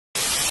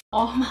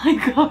Oh my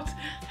god,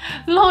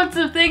 loads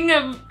of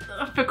things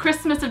for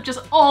Christmas have just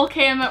all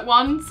came at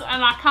once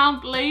and I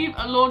can't believe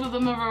a load of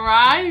them have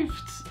arrived.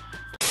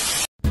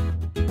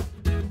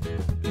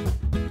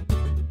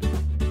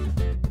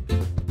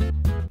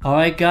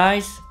 Alright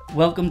guys,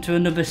 welcome to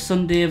another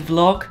Sunday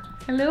vlog.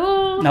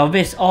 Hello. Now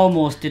this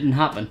almost didn't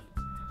happen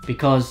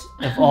because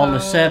of all the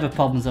server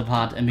problems I've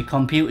had and my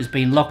computer's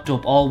been locked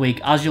up all week,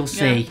 as you'll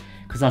see,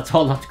 because that's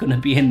all that's going to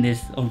be in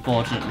this,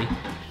 unfortunately.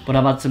 But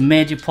I've had some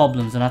major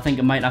problems and I think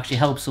it might actually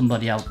help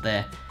somebody out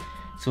there.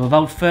 So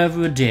without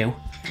further ado,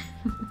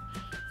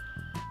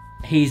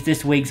 here's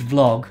this week's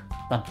vlog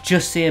that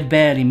just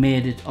barely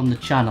made it on the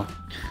channel.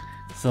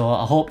 So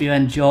I hope you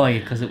enjoy it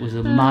because it was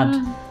a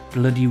mad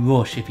bloody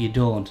rush if you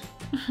don't.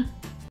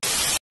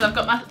 I've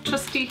got my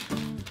trusty,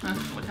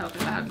 would help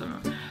if I had them,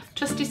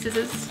 trusty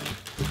scissors.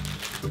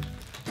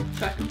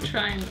 So I can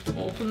try and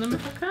open them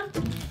if I can.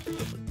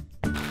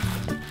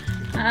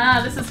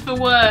 Ah, this is for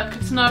work.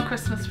 It's no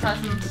Christmas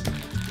present.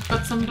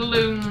 Got some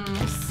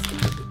balloons.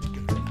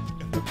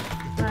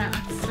 Right,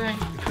 let's see.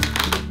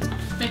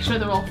 Make sure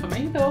they're all for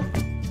me though.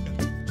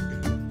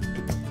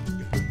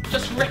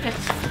 Just rip it.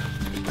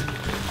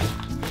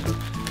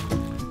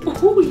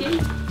 Ooh,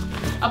 yeah.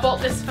 I bought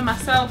this for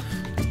myself.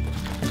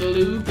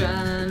 Glue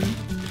gun.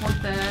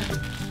 What there?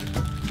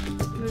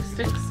 Glue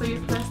sticks, so you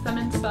place them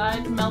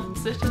inside,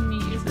 melts it, and you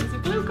use it as a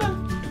glue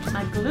gun.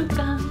 My glue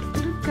gun,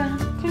 glue gun,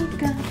 glue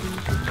gun.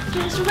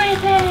 Just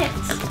rip it!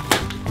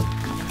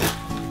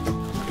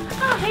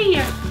 Oh,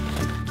 here!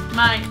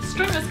 My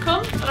stringers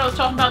come that I was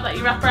talking about that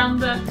you wrap around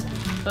the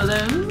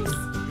balloons.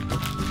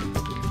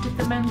 With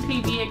them in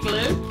PVA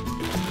glue.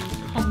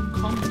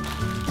 Come.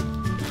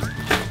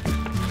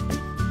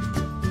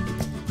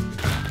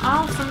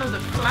 Oh, some of the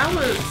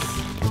flowers.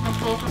 I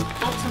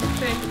bought some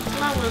fake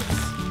flowers.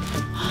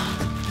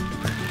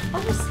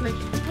 Honestly,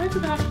 why do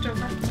they have to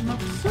wrap them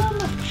up so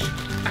much?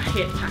 I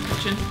hate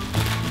packaging.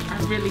 I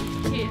really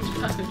hate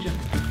packaging.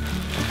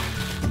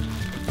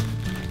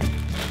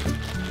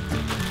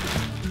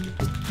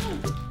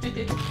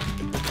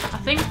 I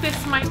think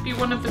this might be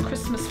one of the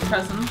Christmas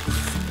presents.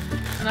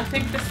 And I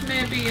think this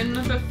may be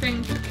another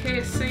thing for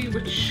KC,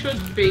 which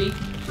should be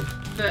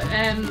the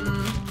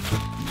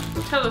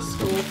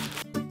telescope.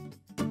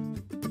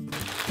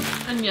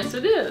 And yes,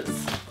 it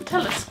is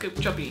telescope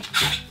jobby.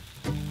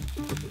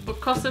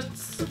 Because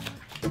it's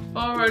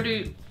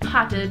already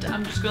padded,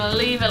 I'm just going to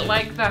leave it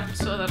like that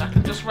so that I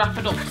can just wrap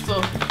it up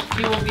so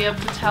you won't be able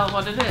to tell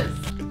what it is.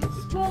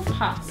 Small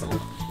parcel.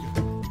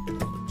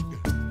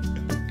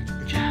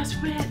 Just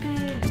rip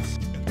it.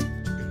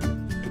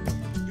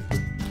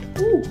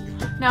 Ooh,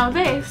 now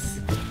this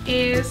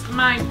is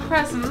my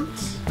present,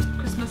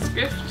 Christmas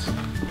gift,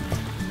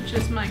 which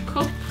is my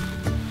cup.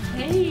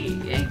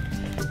 Hey,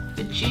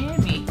 for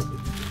Jamie.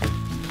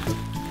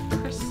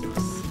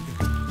 Christmas.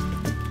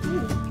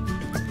 Ooh,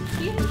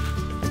 yeah,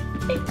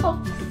 big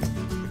box.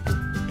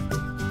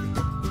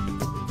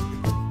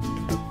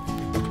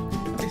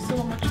 I'd be so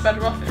much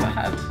better off if I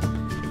had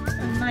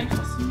a knife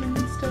or something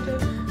instead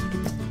of.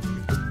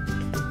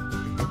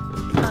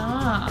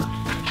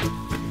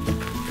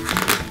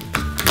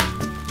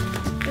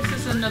 This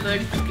is another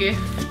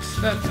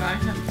gift that I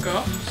have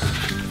got.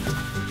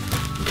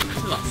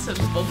 Lots of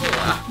bubble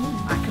wrap.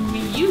 I can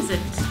reuse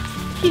it.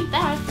 Keep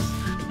that.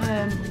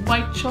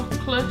 White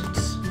chocolate,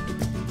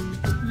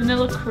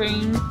 vanilla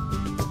cream,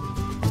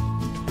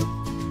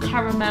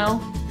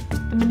 caramel,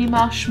 the mini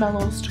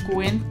marshmallows to go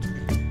in.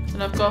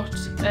 And I've got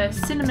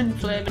cinnamon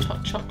flavoured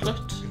hot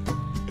chocolate,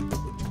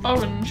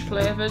 orange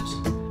flavoured,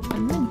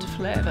 and mint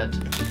flavoured.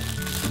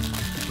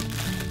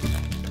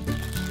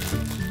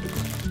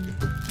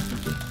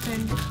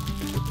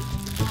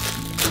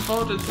 I've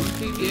ordered some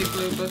PVA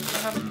glue, but I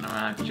haven't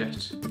arrived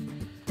yet.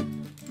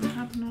 I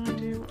have no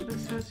idea what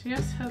this is.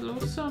 Yes, hello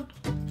son.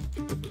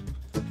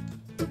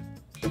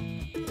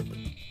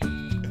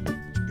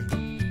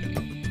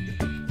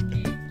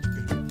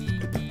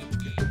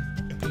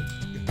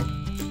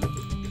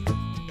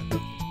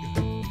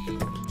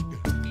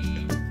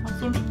 I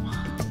was wondering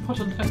what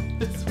on earth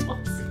this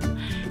was.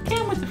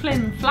 Came with the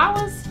flaming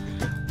flowers.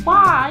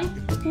 Why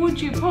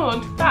would you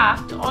put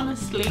that,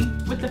 honestly,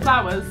 with the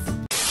flowers?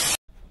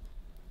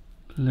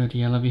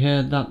 Bloody hell, have you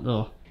heard that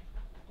though?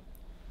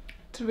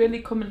 It's really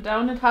coming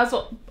down. It has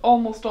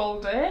almost all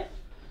day.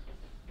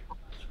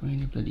 It's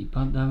really bloody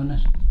bad though, isn't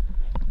it?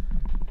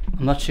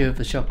 I'm not sure if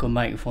the shotgun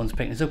microphone's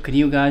picking this up. Can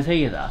you guys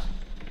hear that?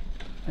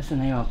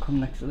 Listen here, I'll come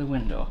next to the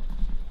window.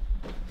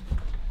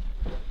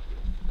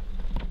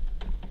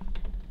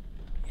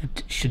 You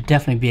should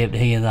definitely be able to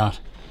hear that.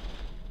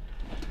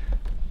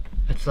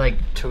 It's like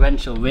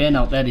torrential rain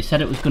out there. They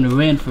said it was going to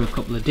rain for a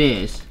couple of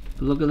days.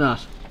 But look at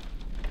that.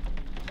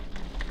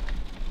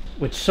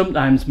 Which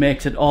sometimes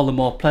makes it all the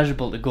more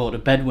pleasurable to go to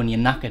bed when you're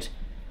knackered.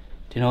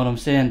 Do you know what I'm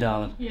saying,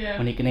 darling? Yeah.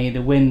 When you can hear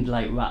the wind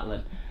like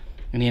rattling.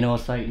 And you know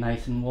it's like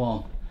nice and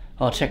warm.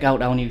 Oh, check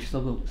out our new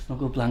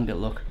snuggle blanket,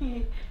 look. Yeah.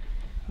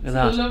 Look at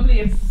that. It's lovely,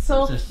 it's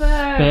so It's a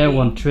furry. spare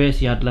one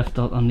Tracy had left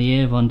out on the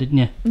Avon, didn't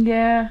you?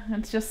 Yeah,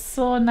 it's just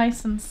so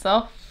nice and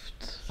soft.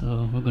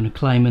 So we're going to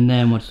climb in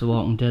there and watch The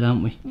Walking Dead,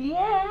 aren't we?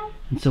 Yeah.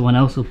 And someone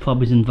else will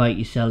probably invite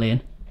yourself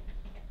in.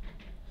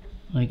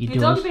 Like he You've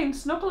does. only been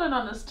snuggling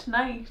on us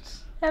tonight,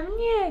 haven't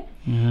you?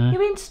 Yeah.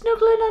 You've been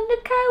snuggling on the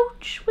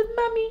couch with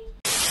Mummy.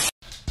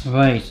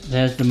 Right,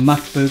 there's the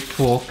MacBook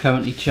Pro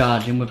currently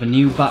charging with a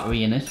new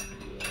battery in it.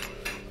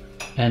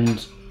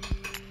 And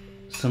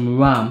some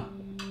RAM,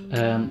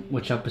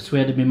 which I've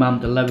persuaded my mum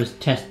to let us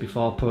test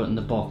before I put it in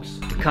the box.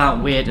 We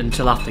can't wait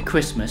until after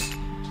Christmas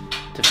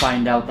to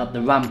find out that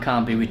the RAM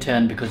can't be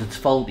returned because it's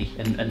faulty,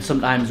 and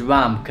sometimes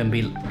RAM can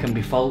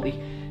be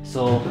faulty.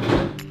 So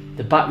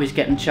the battery's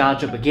getting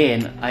charged up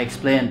again. I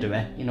explained to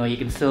her, you know, you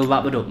can still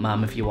wrap it up,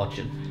 mum, if you're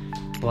watching.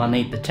 But I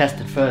need to test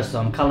it first, so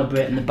I'm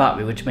calibrating the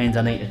battery, which means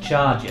I need to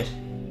charge it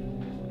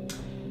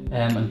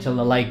until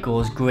the light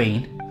goes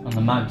green on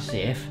the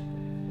MagSafe.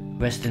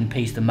 Rest in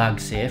peace the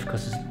MagSafe,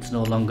 because it's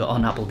no longer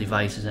on Apple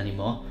devices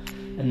anymore.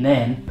 And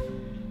then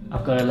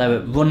I've got to let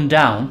it run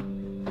down,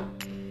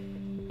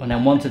 and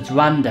then once it's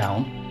ran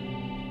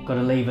down, got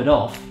to leave it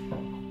off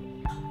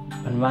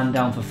and ran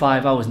down for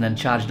 5 hours and then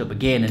charge it up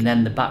again, and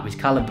then the battery's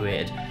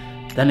calibrated.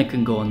 Then it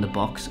can go in the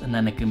box and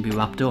then it can be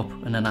wrapped up,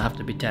 and then I have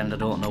to pretend I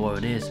don't know where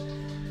it is,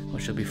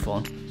 which will be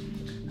fun.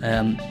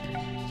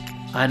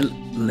 I had a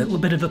little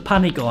bit of a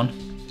panic on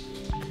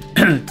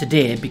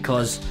today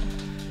because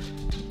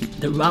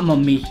the RAM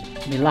on my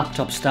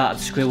laptop started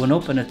screwing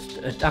up, and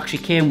it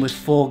actually came with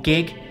 4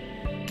 gig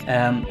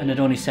and it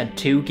only said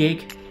 2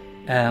 gig.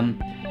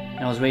 And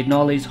I was reading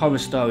all these horror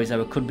stories that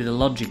it could be the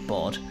logic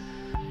board,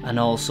 and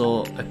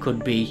also it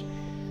could be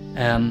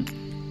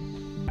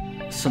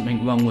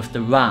something wrong with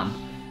the RAM,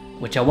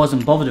 which I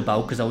wasn't bothered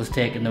about because I was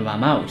taking the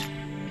RAM out.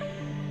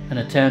 And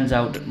it turns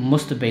out it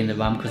must have been the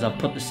RAM, because I've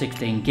put the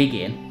 16 gig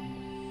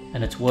in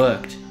and it's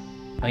worked.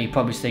 Now you're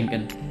probably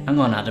thinking, hang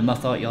on Adam, I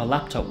thought your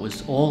laptop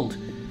was old.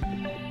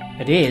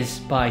 It is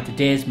by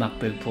today's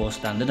MacBook Pro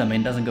standard. I mean,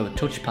 it doesn't got a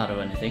touchpad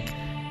or anything,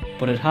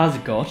 but it has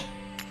got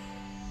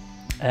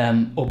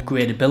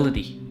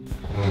upgradability.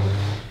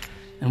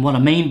 And what I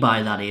mean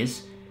by that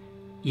is,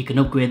 you can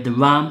upgrade the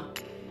RAM.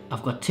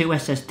 I've got 2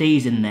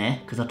 SSDs in there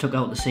because I took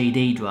out the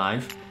CD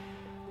drive,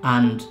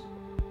 and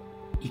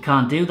you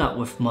can't do that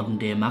with modern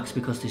day Macs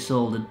because they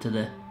sold it to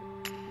the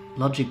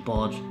logic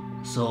board.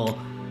 So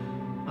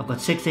I've got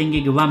 16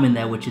 gig of RAM in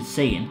there, which it's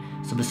seeing.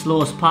 So the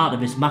slowest part of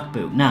this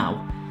MacBook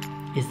now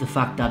is the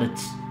fact that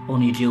it's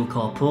only a dual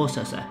core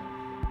processor,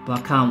 but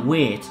I can't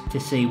wait to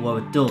see what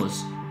it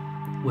does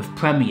with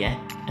Premiere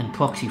and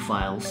proxy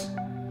files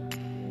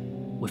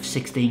with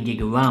 16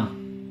 gig of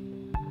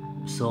RAM.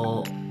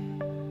 So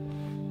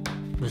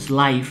there's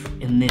life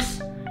in this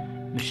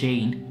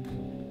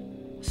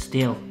machine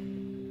still,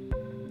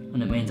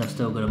 and it means I've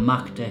still got a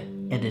Mac to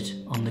edit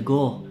on the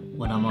go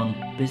when I'm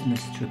on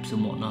business trips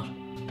and whatnot.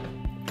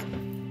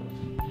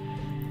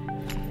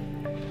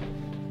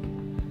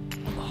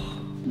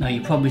 Now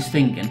you're probably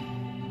thinking,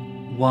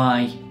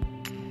 why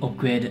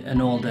upgrade an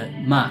older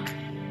Mac?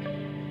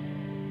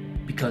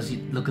 Because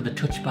you look at the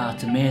touchbar,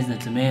 it's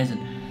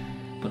amazing.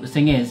 But the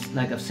thing is,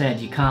 like I've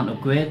said, you can't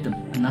upgrade them,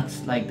 and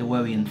that's like the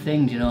worrying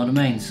thing, do you know what I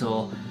mean?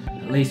 So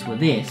at least with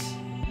this,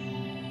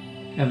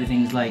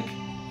 everything's like,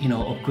 you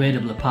know,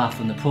 upgradable apart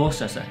from the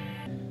processor.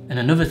 And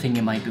another thing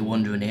you might be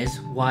wondering is,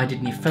 why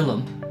didn't you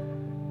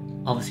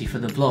film, obviously for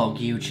the vlog,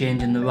 you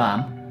changing the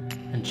RAM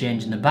and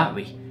changing the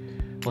battery?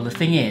 Well, the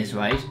thing is,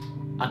 right,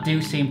 I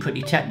do seem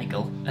pretty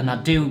technical and I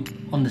do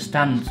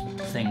understand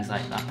things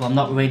like that, but I'm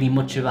not really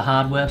much of a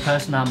hardware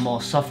person, I'm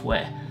more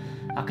software.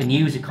 I can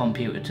use a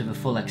computer to the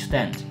full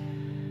extent,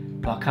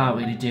 but I can't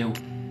really do,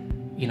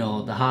 you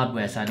know, the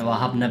hardware side, or I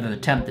have never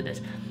attempted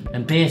it.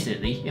 And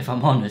basically, if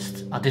I'm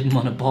honest, I didn't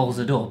want to balls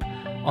it up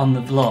on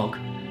the vlog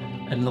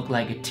and look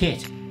like a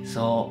tit,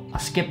 so I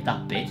skipped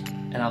that bit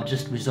and I've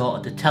just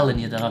resorted to telling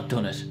you that I've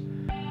done it.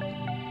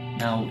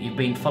 Now, you've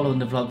been following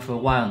the vlog for a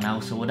while now,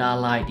 so would I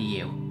lie to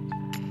you?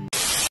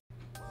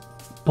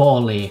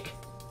 Ball ache.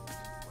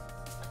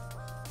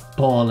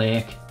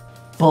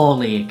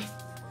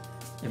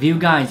 Have you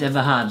guys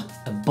ever had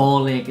a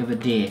ball ache of a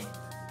day?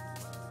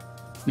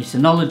 My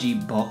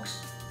Synology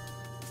box,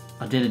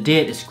 I did a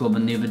data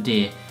scrubbing the other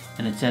day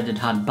and it said it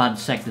had bad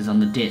sectors on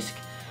the disk.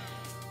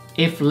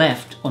 If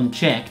left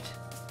unchecked,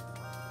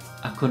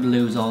 I could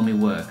lose all my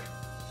work.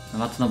 Now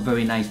that's not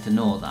very nice to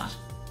know that,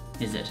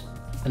 is it?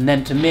 And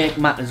then to make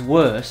matters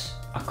worse,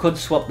 I could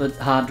swap the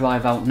hard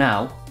drive out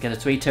now, get a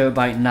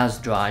 3TB NAS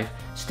drive,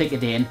 stick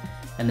it in,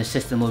 and the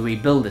system will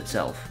rebuild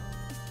itself.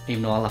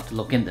 Even though I'll have to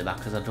look into that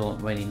because I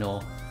don't really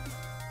know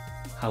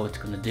how it's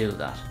going to do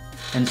that.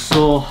 And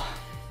so,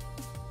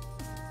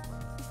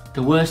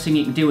 the worst thing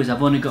you can do is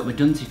I've only got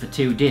redundancy for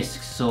 2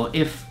 disks, so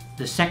if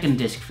the second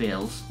disk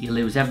fails, you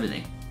lose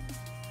everything.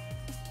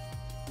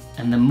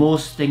 And the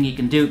most thing you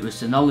can do to a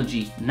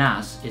Synology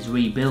NAS is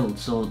rebuild,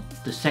 so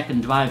the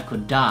second drive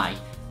could die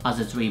as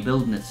it's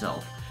rebuilding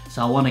itself.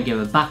 So I want to give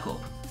a backup.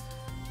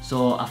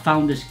 So I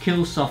found this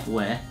cool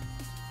software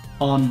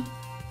on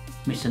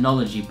my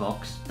Synology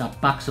box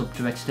that backs up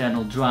to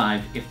external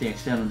drive if the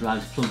external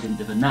drive is plugged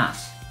into the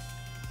NAS.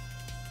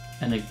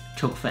 And it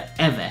took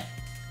forever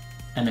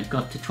and it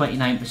got to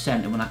 29%,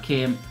 and when I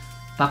came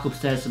back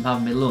upstairs from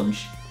having my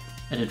lunch,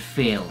 it had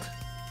failed.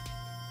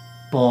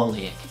 Ball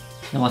ache.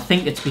 Now I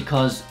think it's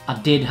because I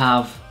did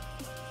have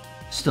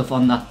stuff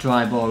on that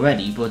drive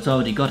already, but it's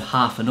already got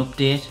half an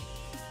update,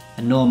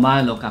 and no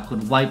my luck I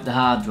could wipe the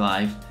hard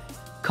drive,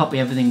 copy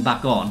everything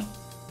back on,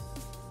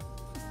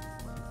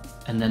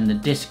 and then the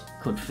disk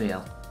could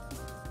fail.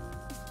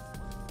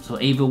 So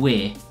either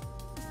way,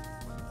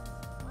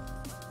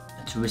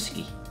 it's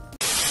risky.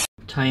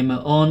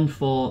 Timer on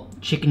for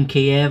chicken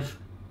Kiev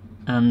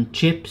and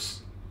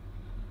chips.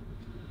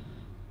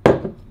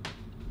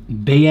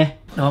 Beer.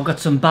 Now I've got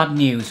some bad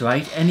news,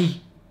 right?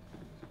 Any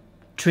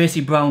Tracy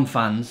Brown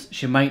fans,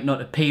 she might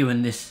not appear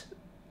in this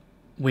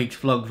week's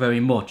vlog very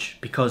much,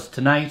 because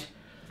tonight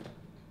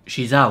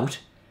she's out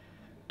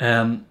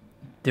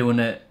doing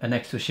an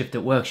extra shift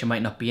at work. She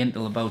might not be in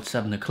till about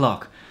 7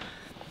 o'clock.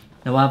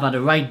 Now I've had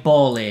a right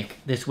ball ache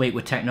this week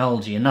with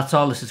technology, and that's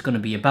all this is going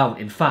to be about.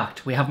 In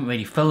fact, we haven't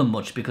really filmed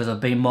much because I've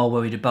been more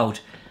worried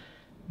about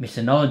my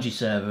Synology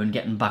server and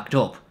getting backed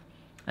up.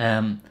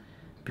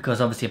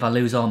 Because obviously if I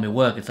lose all my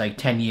work, it's like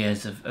 10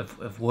 years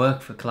of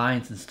work for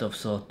clients and stuff,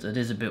 so it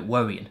is a bit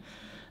worrying.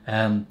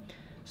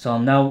 So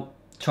I'm now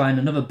trying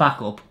another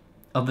backup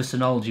of a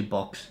Synology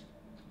box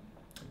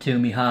to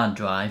my hard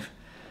drive,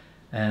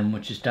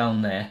 which is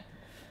down there.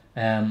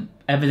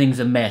 Everything's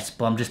a mess,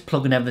 but I'm just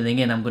plugging everything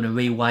in. I'm going to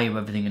rewire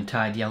everything and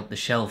tidy out the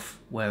shelf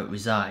where it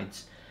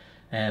resides,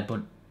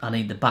 but I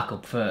need the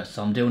backup first.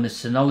 So I'm doing a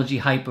Synology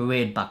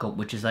Hyper-Raid backup,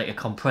 which is like a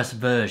compressed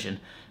version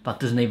that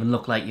doesn't even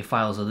look like your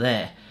files are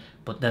there,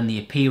 but then they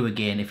appear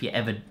again if you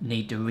ever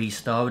need to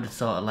restore it. It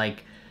sort of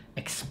like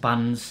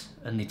expands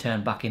and they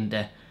turn back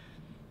into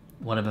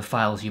whatever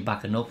files you're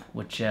backing up,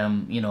 which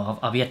you know,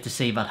 I've yet to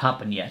see that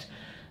happen yet.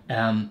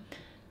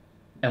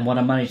 And what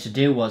I managed to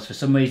do was, for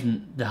some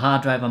reason, the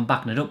hard drive I'm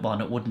backing it up on,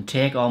 it wouldn't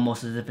take,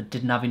 almost as if it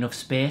didn't have enough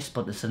space,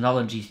 but the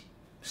Synology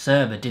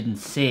server didn't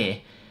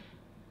say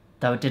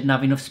that it didn't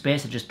have enough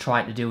space. It just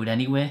tried to do it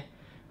anyway,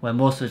 where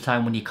most of the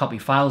time when you copy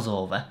files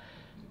over,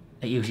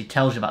 it usually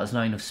tells you that there's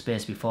not enough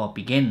space before it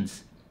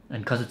begins.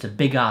 And because it's a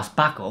big ass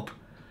backup,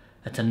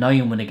 it's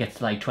annoying when it gets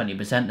to like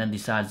 20% and then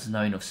decides there's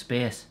not enough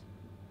space.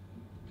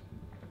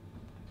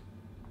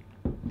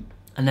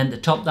 And then to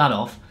top that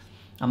off,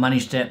 I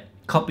managed to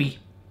copy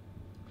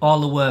all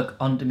the work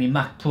onto my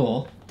Mac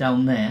Pro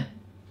down there,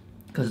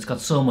 because it's got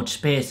so much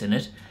space in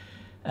it.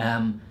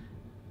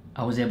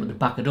 I was able to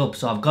back it up,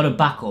 so I've got a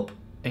backup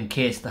in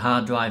case the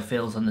hard drive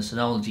fails on the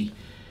Synology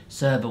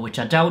server, which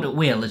I doubt it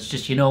will. It's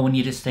just, you know, when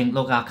you just think,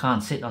 look, I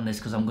can't sit on this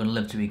because I'm going to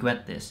live to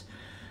regret this.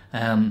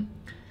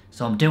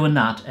 So I'm doing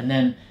that, and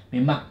then my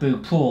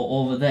MacBook Pro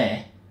over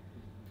there,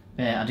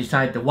 I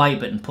decided to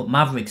wipe it and put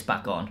Mavericks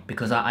back on,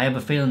 because I have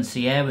a feeling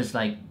Sierra's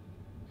like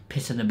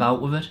pissing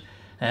about with it.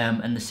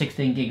 And the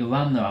 16 gig of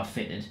RAM that I've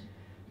fitted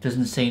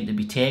doesn't seem to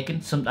be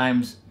taken.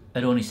 Sometimes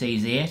it only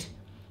says 8.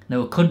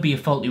 Now it could be a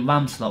faulty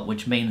RAM slot,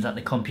 which means that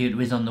the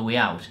computer is on the way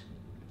out.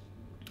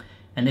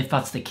 And if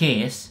that's the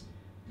case,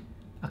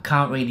 I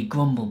can't really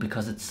grumble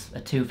because it's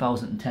a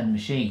 2010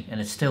 machine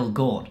and it's still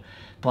going.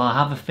 But I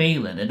have a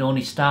feeling it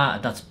only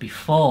started, that's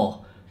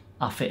before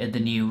I fitted the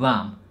new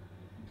RAM.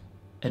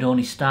 It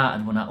only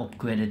started when I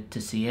upgraded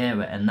to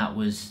Sierra, and that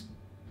was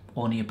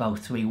only about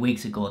 3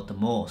 weeks ago at the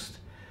most.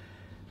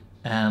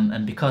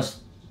 And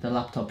because the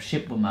laptop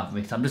shipped with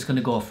Mavericks, I'm just going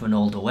to go for an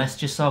old OS,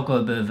 just so I've got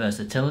a bit of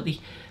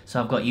versatility.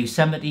 So I've got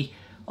Yosemite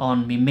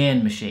on my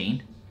main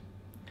machine,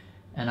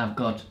 and I've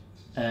got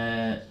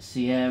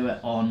Sierra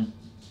on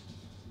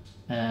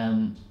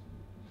my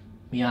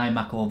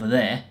iMac over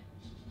there,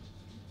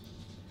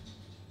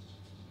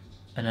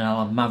 and then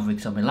I'll have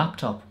Mavericks on my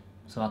laptop,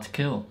 so that's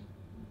cool.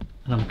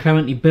 And I'm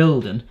currently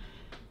building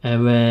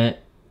when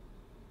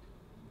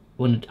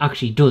it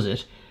actually does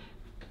it,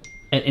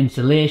 an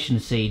installation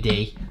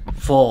CD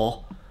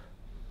for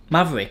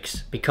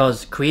Mavericks,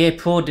 because Create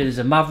Pro did as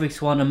a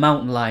Mavericks one, a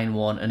Mountain Lion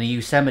one, and a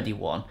Yosemite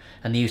one,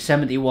 and the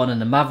Yosemite one and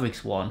the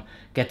Mavericks one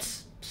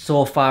gets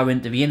so far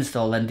into the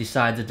install and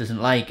decides it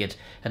doesn't like it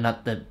and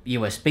that the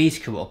USB's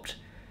corrupt.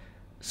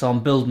 So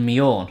I'm building my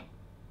own.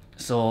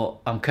 So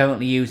I'm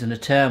currently using a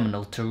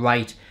terminal to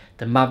write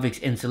the Mavericks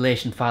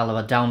installation file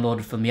that I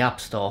downloaded from the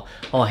App Store.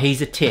 Or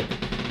here's a tip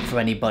for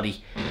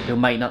anybody who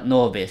might not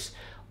know this.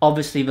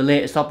 Obviously the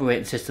latest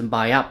operating system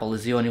by Apple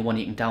is the only one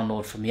you can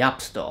download from the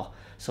App Store.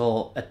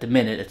 So at the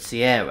minute it's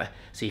Sierra.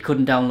 So you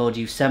couldn't download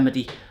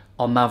Yosemite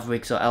or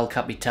Mavericks or El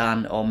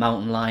Capitan or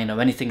Mountain Lion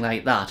or anything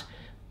like that.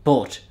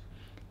 But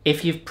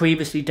if you've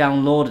previously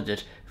downloaded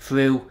it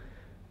through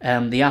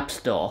the App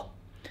Store,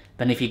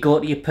 then if you go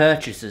to your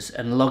purchases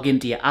and log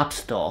into your App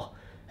Store,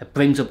 it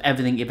brings up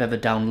everything you've ever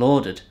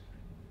downloaded,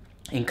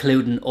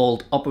 including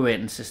old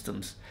operating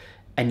systems,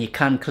 and you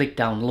can click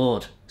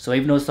download. So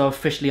even though it's not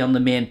officially on the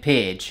main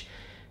page,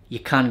 you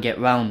can get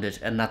round it,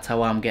 and that's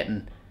how I'm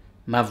getting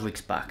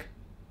Mavericks back.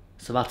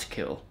 So that's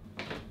cool.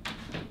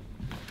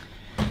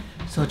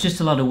 So it's just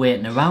a lot of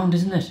waiting around,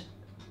 isn't it?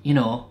 You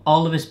know,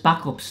 all of this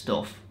backup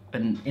stuff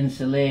and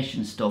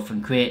installation stuff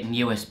and creating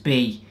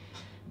USB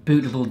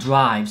bootable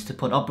drives to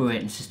put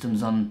operating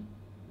systems on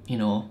you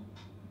know,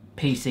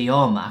 PC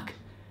or Mac,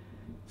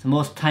 it's the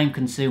most time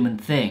consuming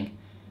thing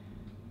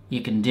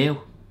you can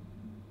do.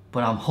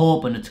 But I'm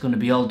hoping it's going to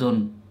be all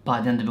done by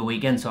the end of the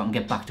weekend so I can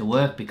get back to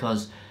work,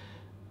 because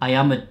I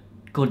am at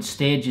good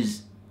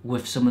stages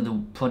with some of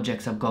the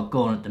projects I've got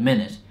going at the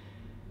minute.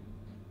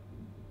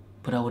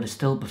 But I would have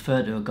still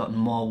preferred to have gotten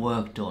more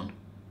work done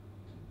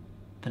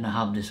than I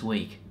have this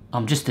week.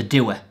 I'm just a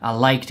doer. I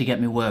like to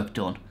get my work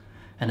done.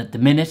 And at the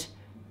minute,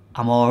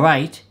 I'm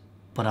alright,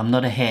 but I'm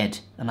not ahead.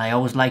 And I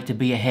always like to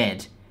be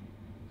ahead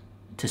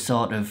to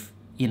sort of,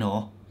 you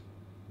know,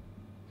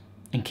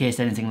 in case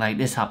anything like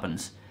this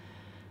happens.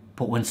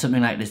 But when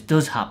something like this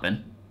does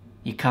happen,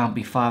 you can't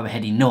be far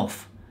ahead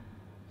enough,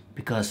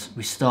 because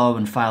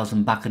restoring files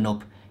and backing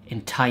up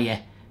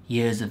entire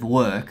years of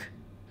work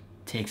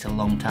takes a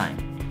long time.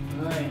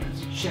 Right,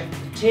 let's check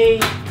the tea,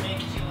 make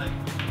sure.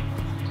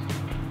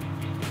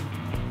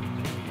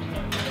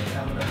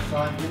 Have about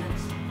 5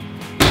 minutes.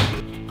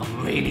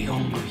 I'm really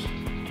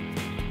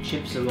hungry.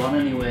 Chips are on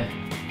anyway.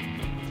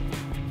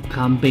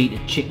 Can't beat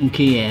a chicken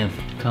Kiev.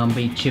 Can't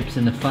beat chips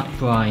in the fat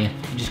fryer.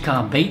 You just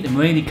can't beat them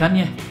really, can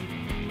you?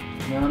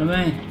 You know what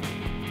I mean?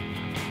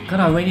 God,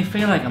 I really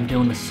feel like I'm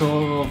doing a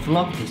solo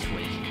vlog this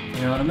week.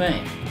 You know what I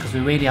mean? Because we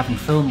really haven't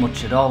filmed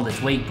much at all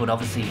this week, but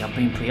obviously I've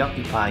been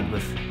preoccupied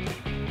with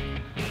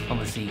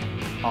obviously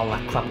all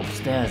that crap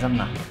upstairs,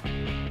 haven't I?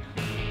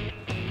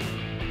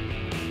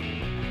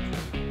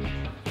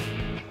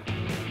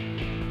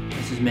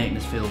 This is making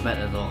us feel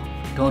better though.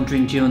 Don't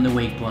drink during the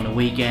week, but on a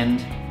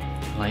weekend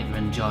I like to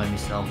enjoy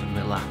myself and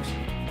relax.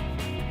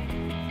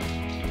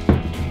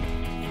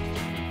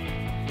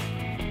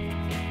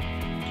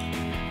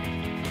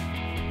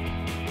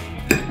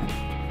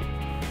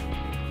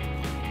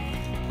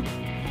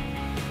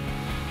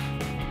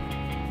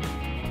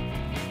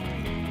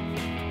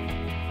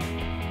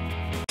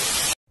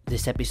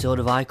 This episode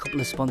of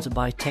iCouple is sponsored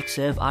by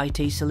TechServe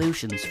IT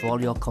Solutions for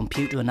all your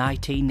computer and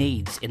IT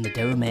needs in the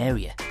Durham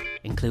area,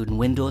 including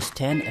Windows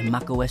 10 and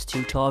macOS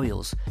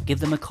tutorials. Give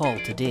them a call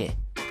today.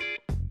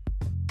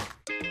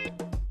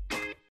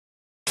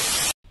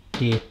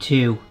 Day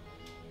 2.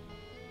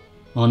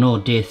 Oh no,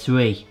 day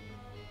 3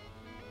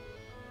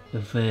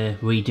 of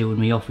redoing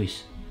my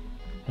office.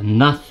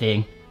 And that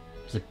thing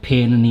is a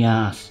pain in the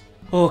ass.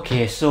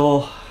 Okay,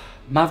 so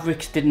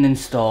Mavericks didn't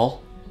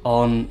install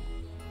on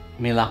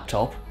my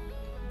laptop.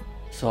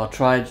 So I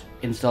tried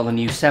installing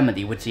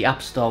Yosemite, which the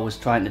App Store was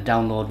trying to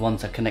download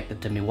once I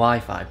connected to my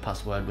Wi-Fi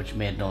password, which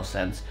made no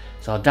sense.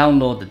 So I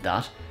downloaded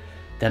that.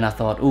 Then I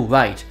thought, oh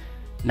right,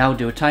 now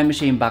do a time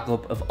machine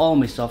backup of all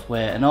my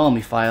software and all my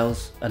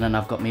files, and then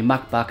I've got my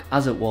Mac back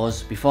as it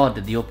was before I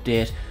did the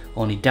update,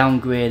 only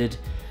downgraded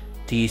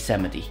to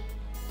Yosemite.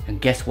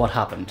 And guess what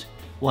happened?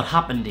 What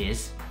happened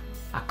is,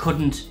 I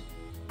couldn't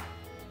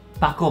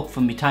back up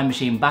from my time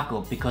machine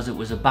backup because it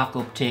was a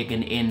backup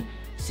taken in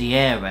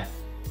Sierra,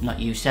 not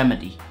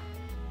Yosemite,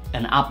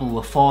 and Apple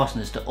were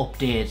forcing us to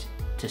update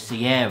to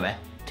Sierra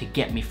to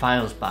get me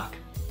files back.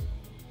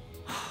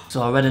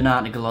 So I read an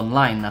article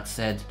online that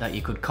said that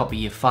you could copy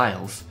your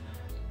files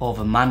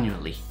over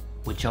manually,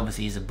 which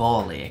obviously is a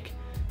ball ache,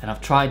 and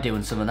I've tried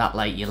doing some of that,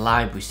 like your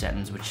library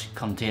settings, which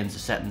contains the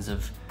settings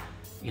of,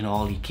 you know,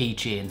 all your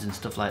keychains and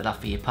stuff like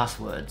that for your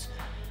passwords,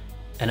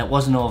 and it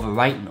wasn't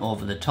overwriting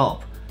over the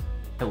top,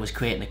 it was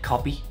creating a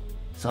copy.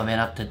 So I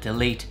had to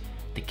delete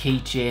the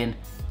keychain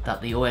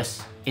that the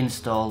OS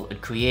install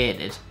had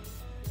created,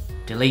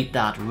 delete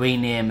that,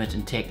 rename it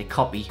and take the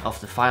copy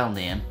off the file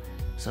name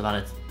so that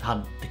it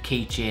had the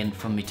keychain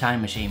from my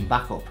time machine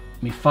backup.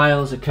 My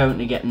files are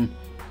currently getting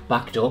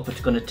backed up.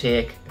 It's going to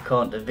take,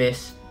 according to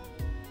this,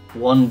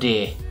 1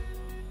 day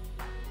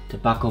to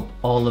back up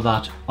all of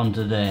that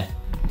onto there.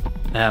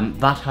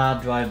 That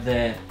hard drive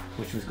there,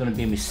 which was going to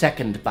be my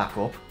second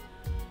backup,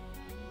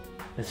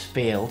 has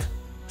failed.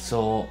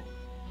 So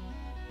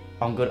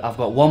I've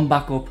got one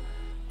backup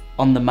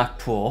on the Mac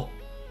Pro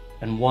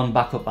and one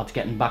backup that's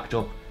getting backed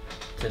up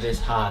to this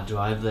hard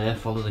drive there.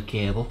 Follow the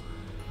cable.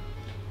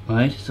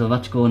 Right, so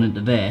that's going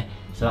into there.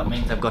 So that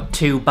means I've got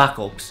 2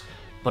 backups,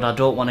 but I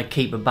don't want to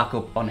keep a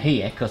backup on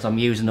here because I'm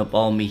using up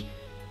all my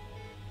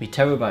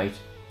terabyte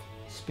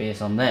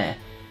space on there.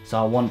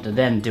 So I want to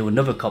then do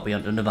another copy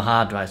onto another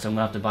hard drive, so I'm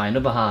going to have to buy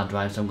another hard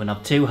drive. So I'm going to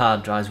have 2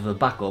 hard drives with a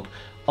backup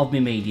of my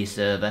media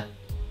server,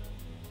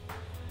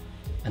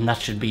 and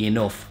that should be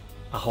enough,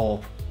 I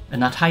hope.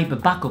 And that hyper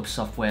backup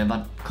software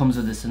that comes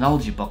with the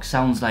Synology box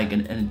sounds like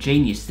a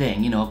genius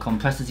thing, you know,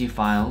 compresses your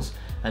files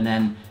and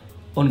then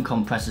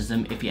uncompresses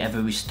them if you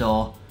ever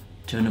restore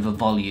to another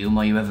volume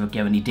or you ever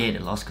get any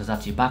data loss, because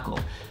that's your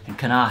backup. And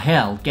can our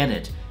hell get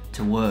it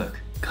to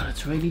work? God,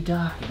 it's really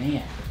dark in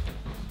here.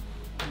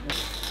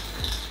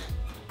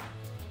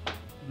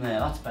 There,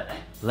 that's better.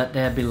 Let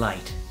there be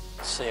light.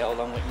 Let's see how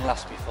long we can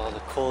last before the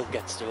cold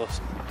gets to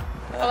us.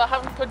 Well, I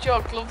haven't put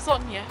your gloves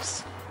on yet.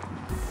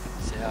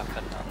 See, I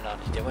couldn't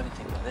hardly do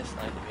anything like this,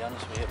 like, to be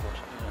honest with you, but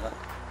you know.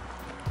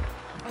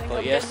 I think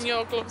I'm getting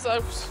your gloves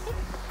out.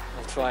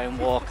 We'll try and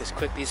walk as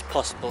quickly as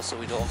possible so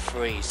we don't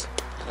freeze.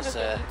 Because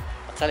I'll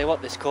tell you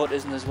what, this coat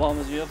isn't as warm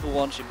as the other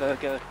one. She better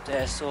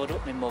get sewed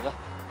up, my mother.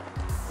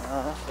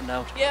 for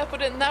now. Yeah,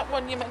 but in that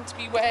one you're meant to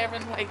be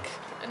wearing like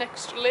an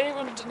extra layer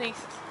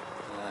underneath.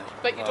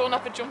 But you don't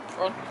have a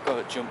jumper on. I've got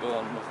a jumper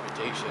on with my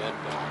t-shirt,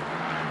 but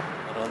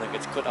I don't think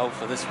it's cut out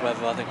for this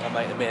weather. I think I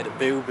might have made a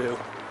boo-boo.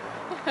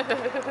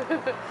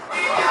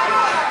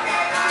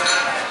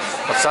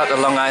 What's that, the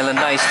Long Island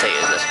iced tea,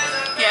 is it?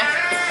 Yeah.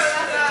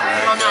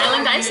 Long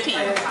Island iced tea.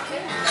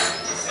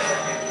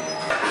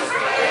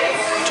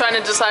 Trying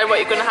to decide what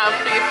you're going to have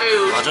for your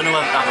food. I don't know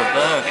if I have a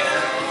burger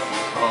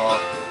or...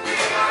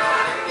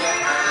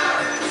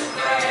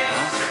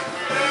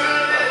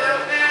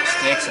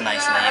 Steak's a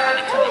nice name, but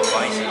it can't be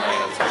pricey.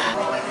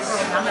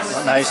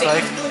 Not nice,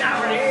 like.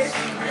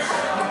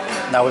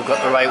 Now we've got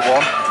the right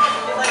one.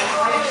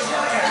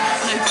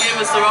 And give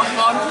us the wrong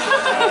one.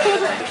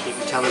 You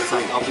can tell it's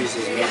like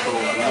obviously maple.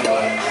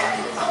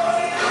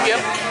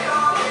 Yep.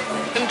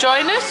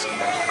 Enjoying it?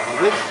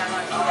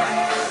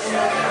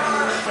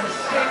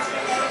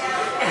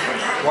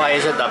 Why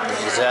is it that the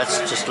desserts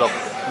just look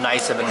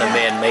nicer than the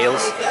main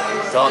meals,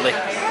 don't they?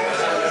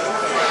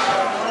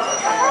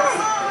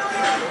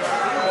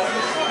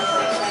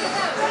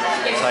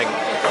 It's like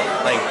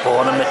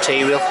boner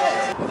material.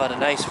 We've had a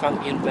nice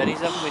Frankie and Betty's,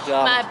 haven't we,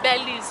 darling? My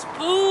belly's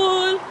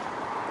full.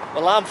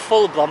 Well, I'm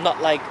full, but I'm not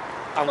like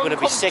I'm going to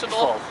be sick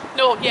full.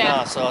 No, yeah.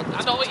 No, so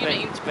I know what you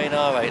mean. It's been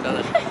alright,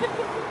 hasn't it?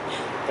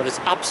 But it's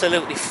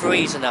absolutely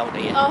freezing out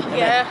here. Oh,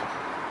 yeah.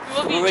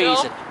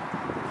 Freezing.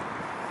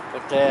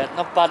 But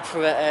not bad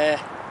for a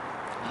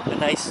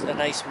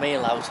nice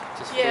meal out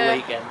just for the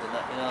weekend and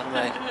that, you know what I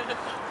mean?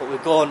 But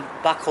we're going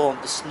back home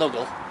to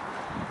snuggle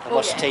and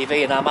watch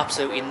TV, and I'm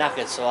absolutely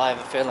knackered, so I have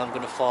a feeling I'm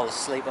going to fall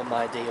asleep on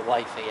my dear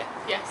wife here.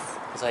 Yes.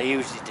 As I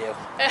usually do.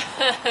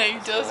 He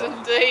does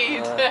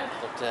indeed.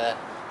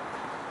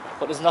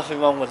 But there's nothing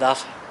wrong with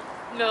that.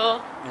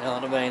 No. You know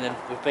what I mean? And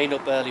we've been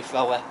up early for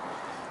our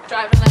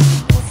driving lessons.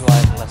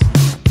 Driving lessons.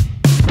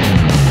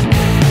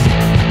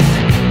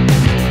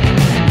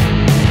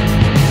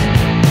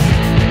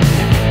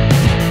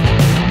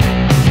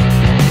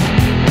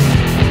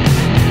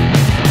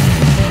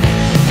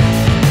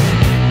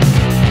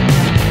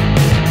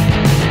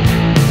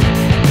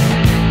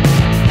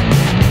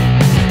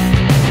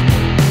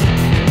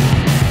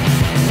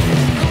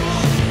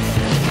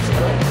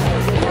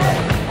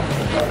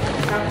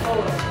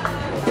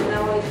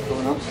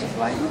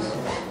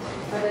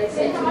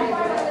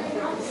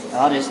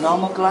 Oh, there's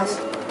normal glass?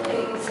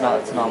 No,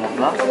 it's normal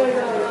glass.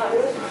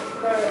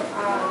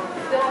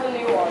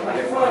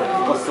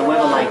 What's the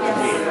weather like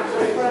today?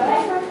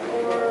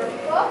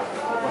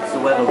 What's the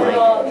weather like?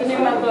 The new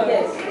MacBook,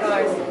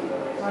 guys.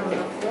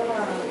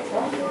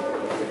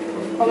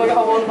 Oh my god, I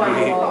want one as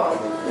well.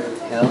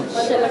 Yeah.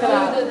 Shit, look at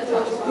that.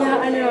 Yeah,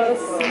 I know.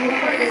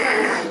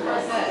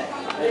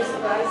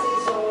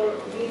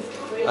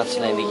 That's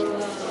nearly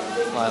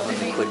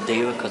 500 quid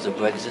dearer because of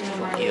Brexit.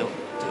 Fuck you.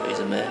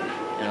 Theresa May. You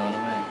know what I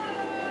mean?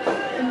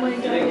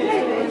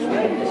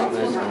 This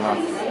was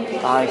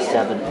i7.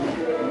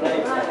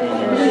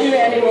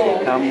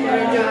 Camera.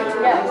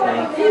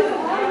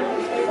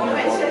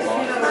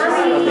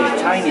 They're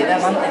tiny,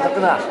 them, aren't they? Look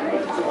at that.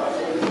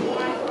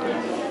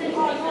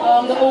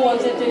 The old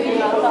ones that do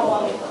that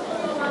one.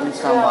 I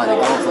understand why they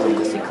go for them,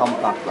 because they're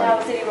compact,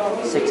 like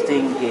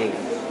 16 gig.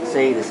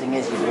 See, the thing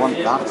is, you want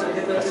that,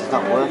 because it's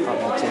not worth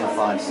having the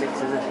 256,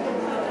 is it?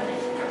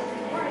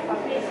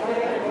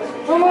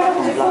 On Black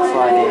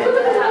Friday,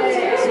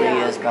 3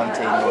 years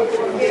guarantee launch. Oh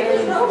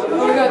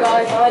my god,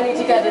 guys, I need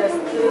to get this.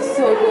 This is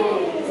so cool.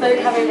 It's like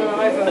having an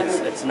iPhone.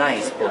 It's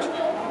nice, but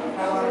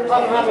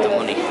I'm having the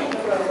money.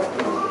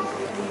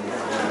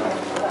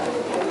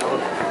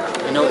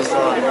 I noticed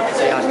that,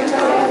 see how it's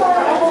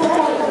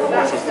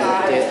which is the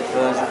updated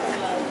version.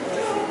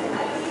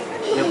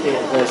 The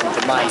updated version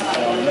to mine, you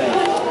know what I mean?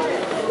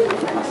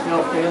 I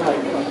still feel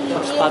like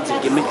touch pad's a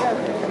gimmick.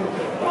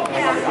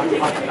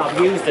 I've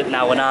used it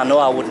now and I know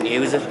I wouldn't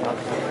use it.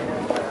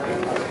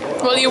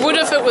 Well, you would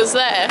if it was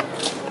there.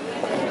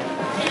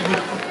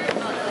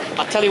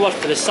 I tell you what,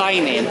 for the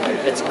sign-in,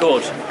 it's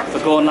good. For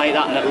going like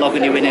that and it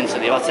logging you in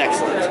instantly, that's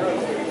excellent.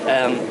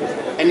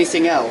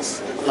 Anything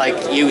else,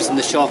 like using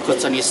the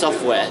shortcuts on your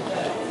software,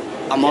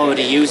 I'm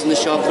already using the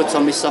shortcuts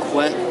on my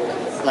software,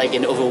 like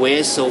in other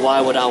ways, so why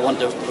would I want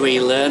to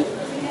relearn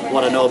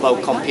what I know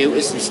about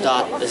computers and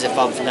start as if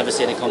I've never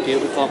seen a computer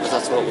before, because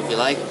that's what it would be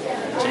like.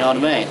 Do you know what I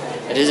mean?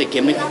 It is a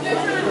gimmick,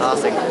 I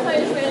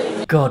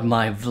think. God,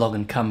 my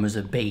vlogging camera's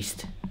a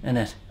beast,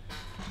 innit?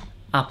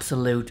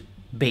 Absolute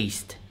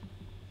beast.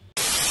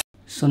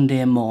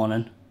 Sunday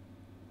morning,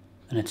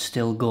 and it's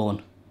still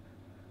going.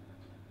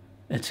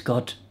 It's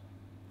got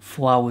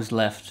 4 hours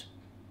left,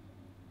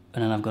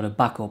 and then I've got a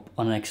backup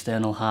on an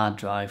external hard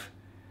drive.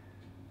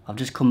 I've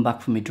just come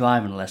back from my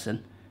driving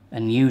lesson,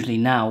 and usually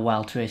now,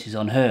 while Tracy's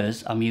on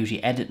hers, I'm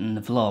usually editing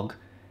the vlog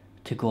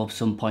to go up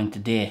some point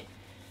today.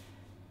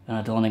 And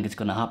I don't think it's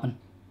going to happen.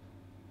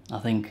 I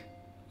think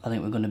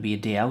we're going to be a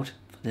day out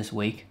for this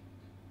week,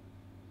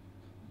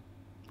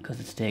 because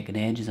it's taken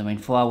ages. I mean,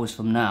 4 hours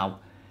from now,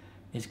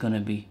 it's going to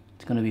be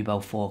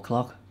about 4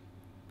 o'clock.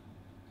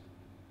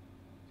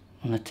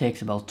 And it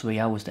takes about 3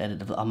 hours to edit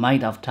the vlog. I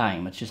might have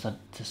time, it's just that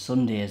it's a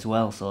Sunday as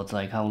well, so it's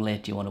like, how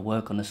late do you want to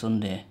work on a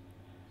Sunday?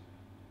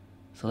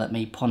 So let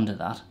me ponder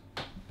that.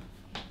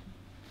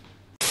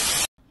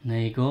 And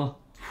there you go.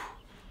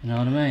 You know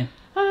what I mean?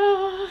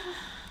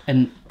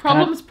 And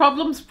problems.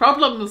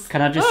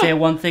 Can I just say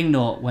one thing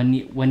though? When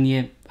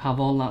you have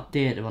all that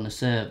data on a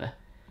server,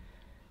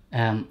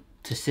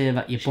 to say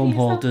that your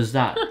bumhole does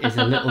that is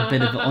a little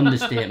bit of an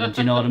understatement.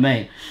 You know what I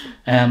mean?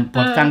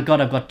 But thank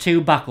God I've got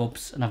 2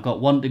 backups and I've got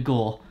 1 to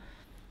go,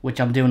 which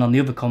I'm doing on the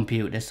other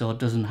computer, so it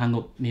doesn't hang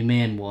up my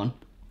main one,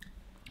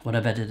 what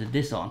I've edited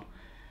this on.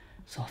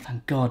 So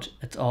thank God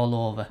it's all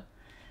over.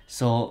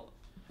 So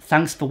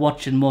thanks for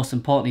watching, most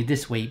importantly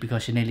this week,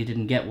 because you nearly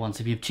didn't get one.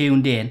 So if you've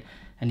tuned in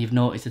and you've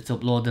noticed it's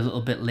uploaded a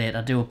little bit late,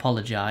 I do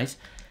apologise.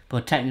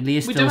 But technically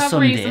it's still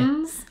Sunday.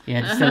 Reasons.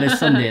 Yeah, it still is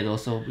Sunday though,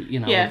 so you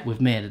know, yeah, we've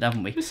made it,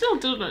 haven't we? We've still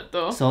done it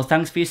though. So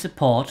thanks for your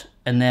support,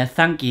 and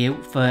thank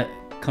you for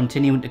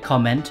continuing to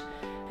comment.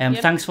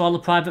 Thanks for all the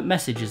private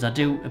messages, I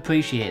do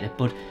appreciate it,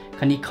 but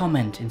can you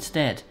comment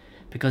instead?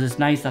 Because it's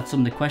nice that some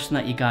of the questions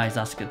that you guys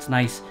ask, it's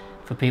nice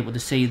for people to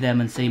see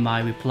them and see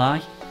my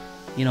reply.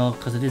 You know,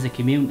 because it is a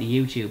community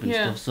YouTube and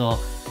stuff, so,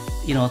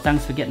 you know,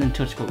 thanks for getting in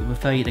touch, but we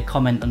prefer you to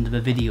comment under the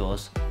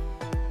videos.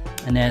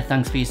 And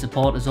thanks for your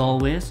support as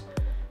always,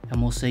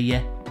 and we'll see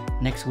you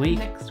next week.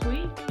 Next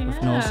week, yeah.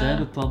 With no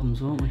server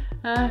problems, won't we?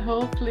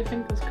 Hopefully,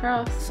 fingers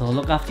crossed. So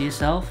look after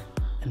yourself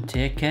and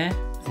take care.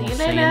 See you later.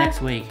 See you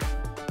next week.